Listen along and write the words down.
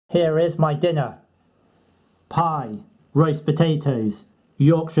Here is my dinner. Pie, roast potatoes,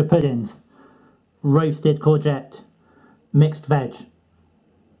 Yorkshire puddings, roasted courgette, mixed veg.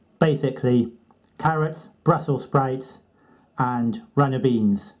 Basically, carrots, Brussels sprouts and runner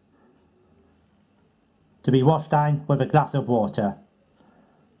beans. To be washed down with a glass of water.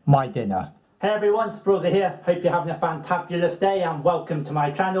 My dinner. Hey everyone, Sprulsey here. Hope you're having a fantabulous day and welcome to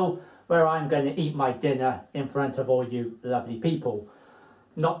my channel where I'm going to eat my dinner in front of all you lovely people.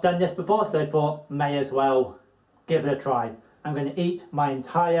 Not done this before, so thought may as well give it a try. I'm going to eat my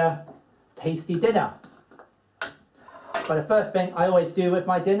entire tasty dinner. But the first thing I always do with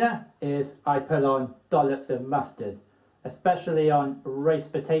my dinner is I put on dollops of mustard, especially on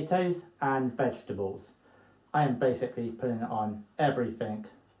roast potatoes and vegetables. I am basically putting it on everything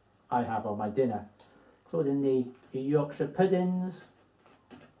I have on my dinner, including the Yorkshire puddings,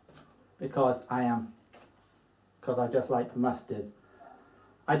 because I just like mustard.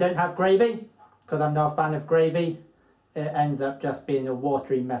 I don't have gravy, because I'm not a fan of gravy. It ends up just being a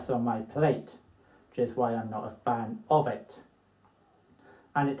watery mess on my plate, which is why I'm not a fan of it.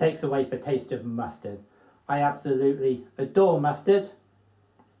 And it takes away the taste of mustard. I absolutely adore mustard.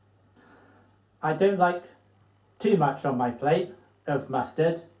 I don't like too much on my plate of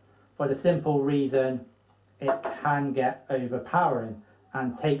mustard, for the simple reason it can get overpowering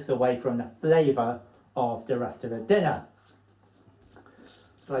and takes away from the flavour of the rest of the dinner.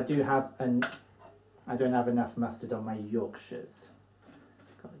 So I don't have enough mustard on my Yorkshires.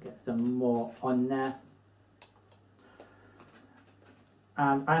 Got to get some more on there.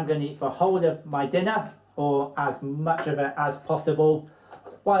 And I'm going to eat the whole of my dinner, or as much of it as possible,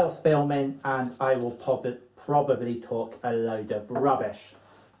 whilst filming, and I will probably talk a load of rubbish.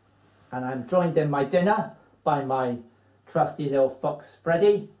 And I'm joined in my dinner by my trusty little fox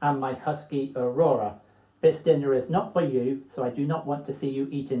Freddy and my husky Aurora. This dinner is not for you, so I do not want to see you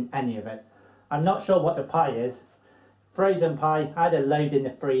eating any of it. I'm not sure what the pie is. Frozen pie, I had a load in the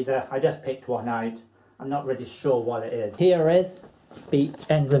freezer, I just picked one out. I'm not really sure what it is. Here is the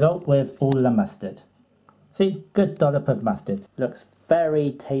end result with all the mustard. See, good dollop of mustard. Looks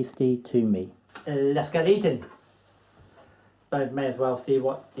very tasty to me. Let's get eating. But may as well see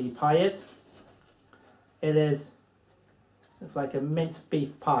what the pie is. It looks like a minced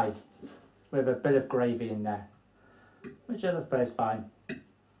beef pie with a bit of gravy in there, which I suppose fine.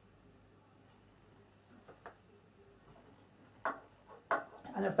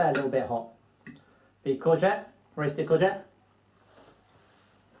 And a fair little bit hot. The courgette, roasted courgette.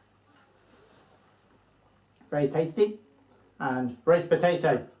 Very tasty. And roast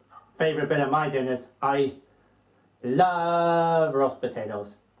potato, favourite bit of my dinners. I love roast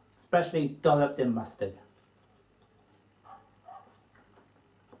potatoes, especially dolloped in mustard.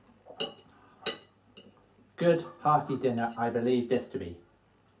 Good hearty dinner, I believe this to be.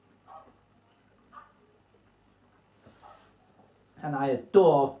 And I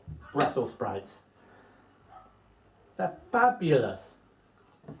adore Brussels sprouts. They're fabulous.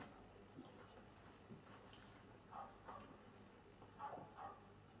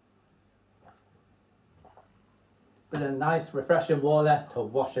 With a nice refreshing water to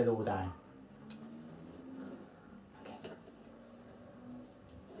wash it all down.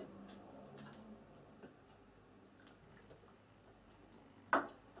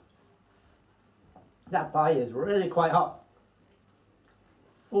 That pie is really quite hot.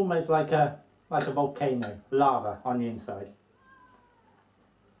 Almost like a volcano, lava on the inside.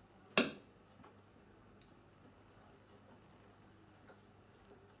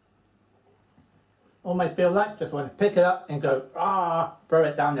 Almost feel like just want to pick it up and go, throw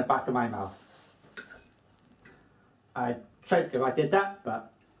it down the back of my mouth. I'd choke if I did that,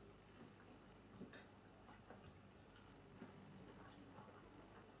 but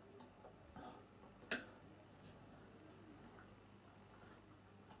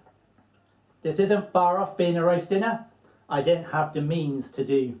this isn't far off being a roast dinner. I didn't have the means to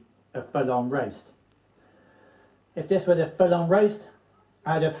do a full-on roast. If this was a full-on roast,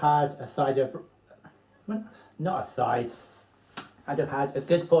 I'd have had a side of, not a side, I'd have had a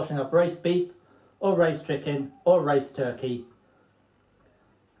good portion of roast beef, or roast chicken, or roast turkey.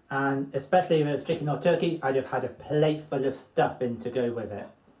 And especially if it was chicken or turkey, I'd have had a plate full of stuffing to go with it.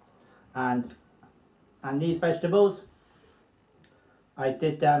 And these vegetables, I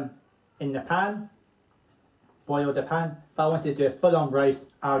did them in the pan, boiled the pan. If I wanted to do a full-on roast,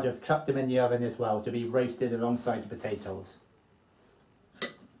 I would have chucked them in the oven as well to be roasted alongside the potatoes.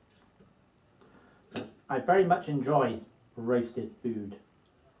 I very much enjoy roasted food.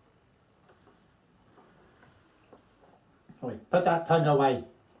 Wait, put that tongue away.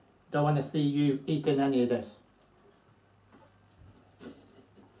 Don't want to see you eating any of this.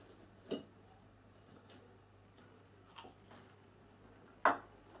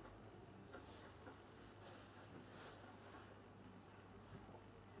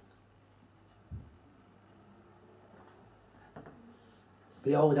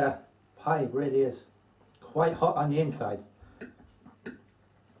 Behold, pie really is quite hot on the inside.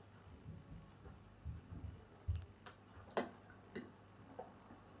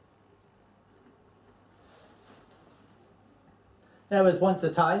 There was once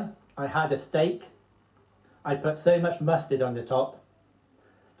a time I had a steak. I put so much mustard on the top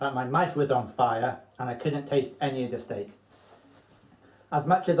that my mouth was on fire and I couldn't taste any of the steak. As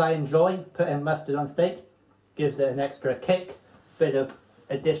much as I enjoy putting mustard on steak, gives it an extra kick, bit of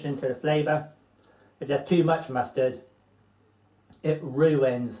addition to the flavour. If there's too much mustard, it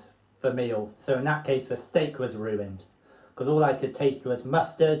ruins the meal. So in that case, the steak was ruined because all I could taste was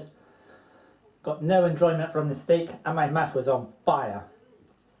mustard. Got no enjoyment from the steak and my mouth was on fire.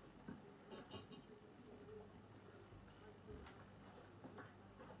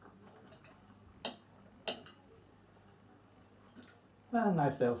 Well, a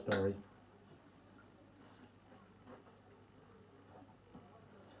nice little story.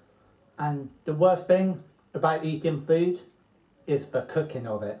 And the worst thing about eating food is the cooking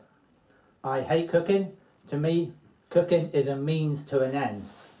of it. I hate cooking. To me, cooking is a means to an end.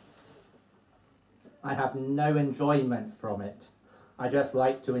 I have no enjoyment from it. I just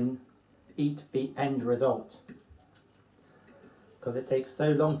like to eat the end result because it takes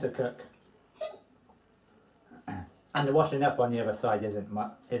so long to cook. And the washing up on the other side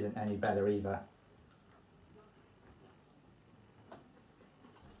isn't any better either.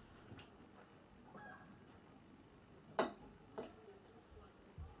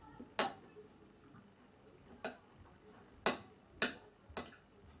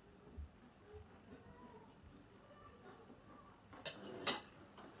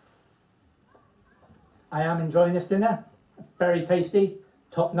 I am enjoying this dinner. Very tasty,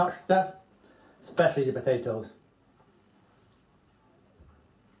 top-notch stuff, especially the potatoes.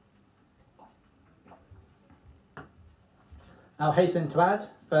 I'll hasten to add,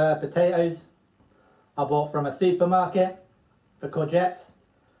 for potatoes, I bought from a supermarket. For courgettes,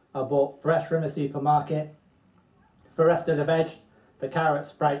 I bought fresh from a supermarket. For the rest of the veg, the carrots,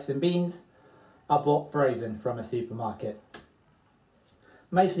 sprouts and beans, I bought frozen from a supermarket.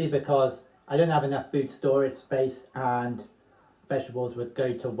 Mostly because I don't have enough food storage space and vegetables would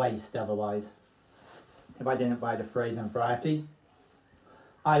go to waste otherwise if I didn't buy the frozen variety.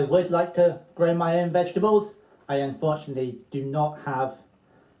 I would like to grow my own vegetables. I unfortunately do not have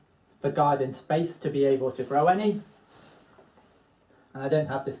the garden space to be able to grow any. And I don't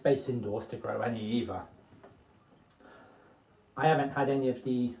have the space indoors to grow any either. I haven't had any of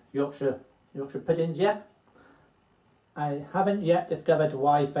the Yorkshire puddings yet. I haven't yet discovered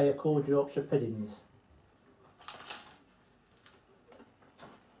why they are called Yorkshire puddings.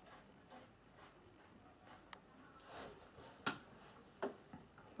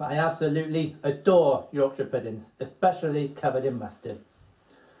 But I absolutely adore Yorkshire puddings, especially covered in mustard.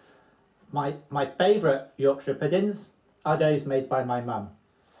 My favourite Yorkshire puddings are those made by my mum.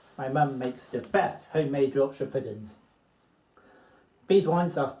 My mum makes the best homemade Yorkshire puddings. These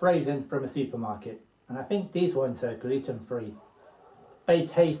ones are frozen from a supermarket, and I think these ones are gluten-free. They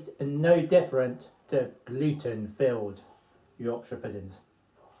taste no different to gluten-filled Yorkshire puddings.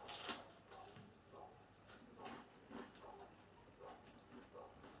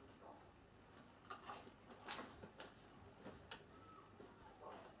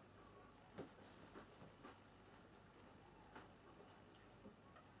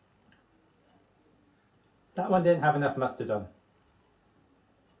 That one didn't have enough mustard on.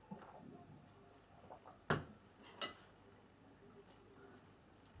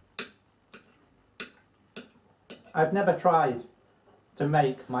 I've never tried to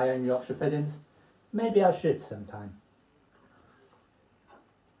make my own Yorkshire puddings. Maybe I should sometime.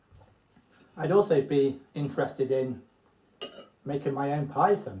 I'd also be interested in making my own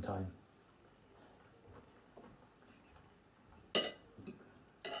pie sometime.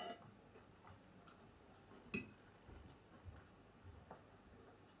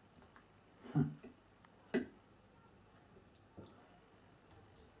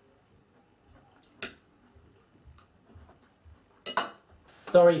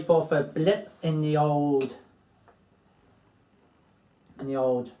 Sorry for the blip in the old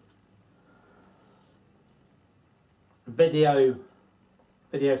video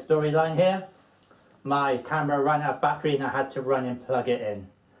storyline here. My camera ran out of battery and I had to run and plug it in.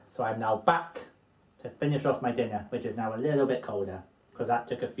 So I'm now back to finish off my dinner, which is now a little bit colder because that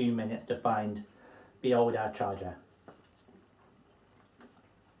took a few minutes to find the old charger.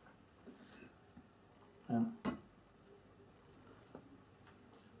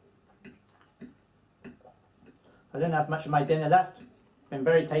 I don't have much of my dinner left. Been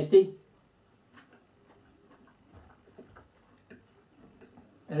very tasty.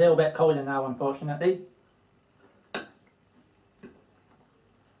 A little bit colder now, unfortunately.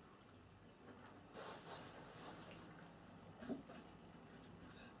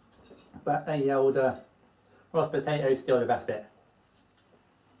 But the old roast potato is still the best bit.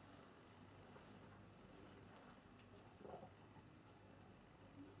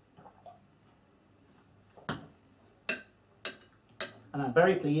 And I'm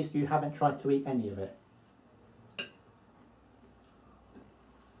very pleased you haven't tried to eat any of it.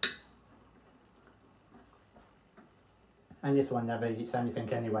 And this one never eats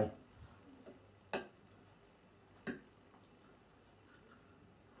anything anyway.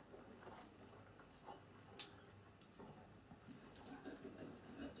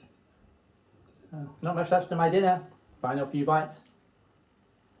 Not much left to my dinner. Final few bites.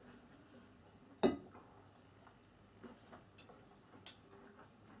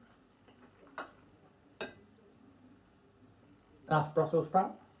 That's Brussels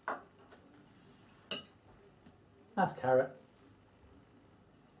sprout. That's carrot.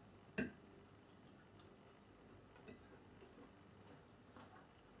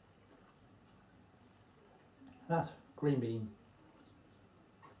 That's green bean.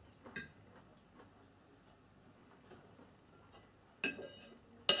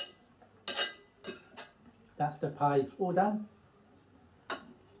 That's the pie all done.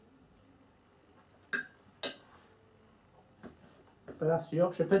 But that's the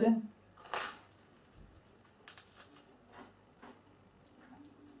Yorkshire pudding.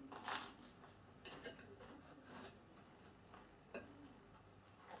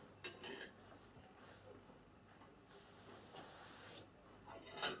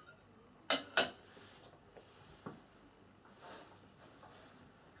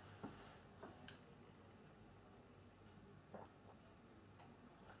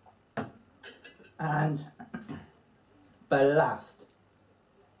 And the last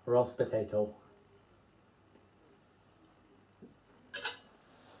roast potato.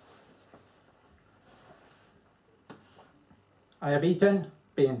 I have eaten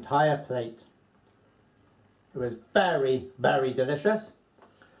the entire plate. It was very, very delicious.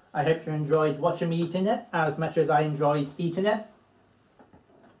 I hope you enjoyed watching me eating it as much as I enjoyed eating it.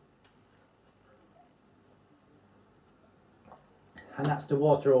 And that's the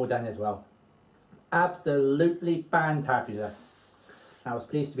water all done as well. Absolutely fantabulous. I was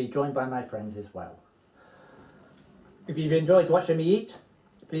pleased to be joined by my friends as well. If you've enjoyed watching me eat,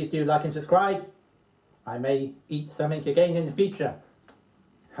 please do like and subscribe. I may eat something again in the future.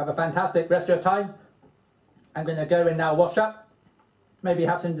 Have a fantastic rest of your time. I'm going to go and now wash up, maybe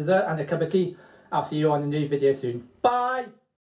have some dessert and a cup of tea. I'll see you on a new video soon. Bye!